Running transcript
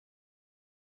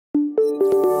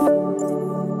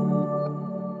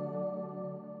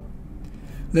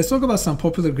Let's talk about some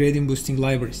popular gradient boosting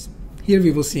libraries. Here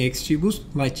we will see XGBoost,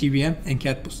 LightGBM, and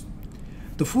CatBoost.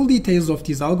 The full details of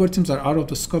these algorithms are out of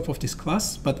the scope of this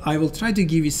class, but I will try to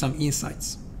give you some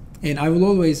insights. And I will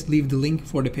always leave the link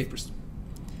for the papers.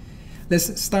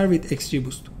 Let's start with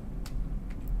XGBoost.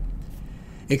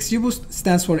 XGBoost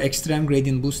stands for Extreme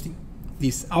Gradient Boosting.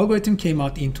 This algorithm came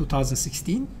out in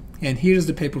 2016, and here is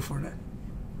the paper for that.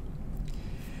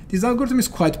 This algorithm is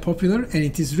quite popular, and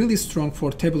it is really strong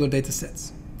for tabular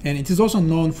datasets. And it is also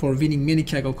known for winning many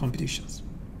Kaggle competitions.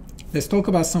 Let's talk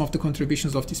about some of the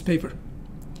contributions of this paper.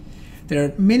 There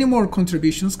are many more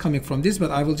contributions coming from this,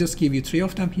 but I will just give you 3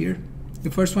 of them here.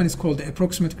 The first one is called the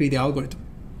Approximate Greedy Algorithm.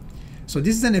 So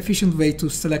this is an efficient way to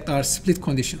select our split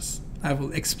conditions. I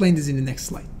will explain this in the next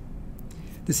slide.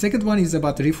 The second one is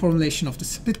about the reformulation of the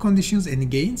split conditions and the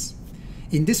gains.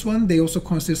 In this one, they also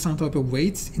consider some type of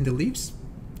weights in the leaves.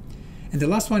 And the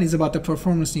last one is about the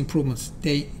performance improvements.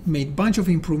 They made a bunch of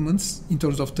improvements in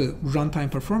terms of the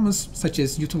runtime performance, such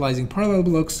as utilizing parallel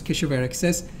blocks, cache-aware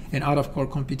access, and out-of-core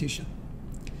computation.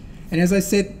 And as I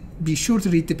said, be sure to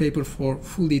read the paper for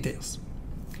full details.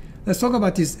 Let's talk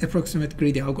about this approximate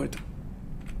greedy algorithm.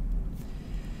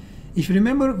 If you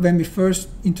remember, when we first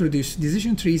introduced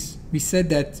decision trees, we said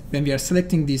that when we are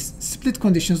selecting these split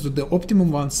conditions to the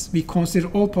optimum ones, we consider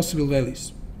all possible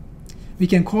values. We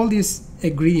can call this a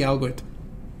greedy algorithm.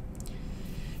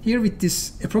 Here with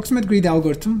this approximate greedy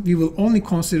algorithm, we will only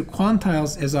consider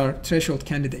quantiles as our threshold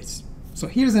candidates. So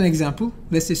here's an example.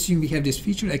 Let's assume we have this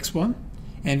feature x1,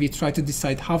 and we try to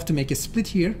decide how to make a split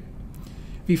here.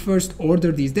 We first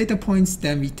order these data points,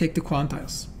 then we take the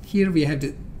quantiles. Here we have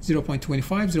the 0.25,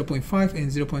 0.5,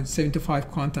 and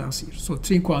 0.75 quantiles here, so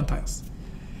 3 quantiles.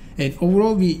 And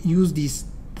overall, we use these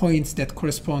points that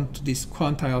correspond to these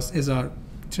quantiles as our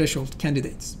threshold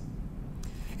candidates.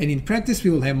 And in practice,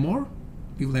 we will have more.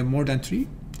 We will have more than 3.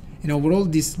 And overall,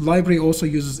 this library also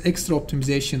uses extra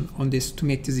optimization on this to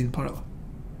make this in parallel.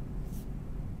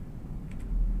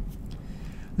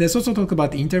 Let's also talk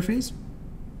about the interface.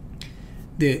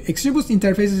 The XGBoost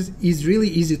interface is really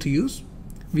easy to use.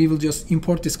 We will just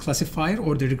import this classifier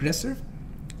or the regressor.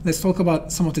 Let's talk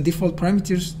about some of the default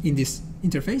parameters in this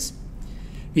interface.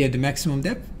 We have the maximum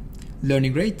depth,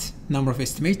 learning rate, number of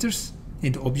estimators,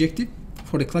 and the objective.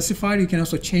 For the classifier, you can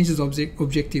also change this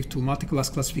objective to multi-class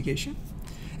classification.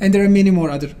 And there are many more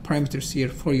other parameters here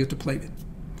for you to play with.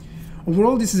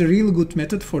 Overall, this is a really good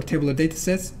method for tabular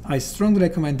datasets. I strongly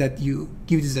recommend that you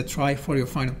give this a try for your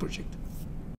final project.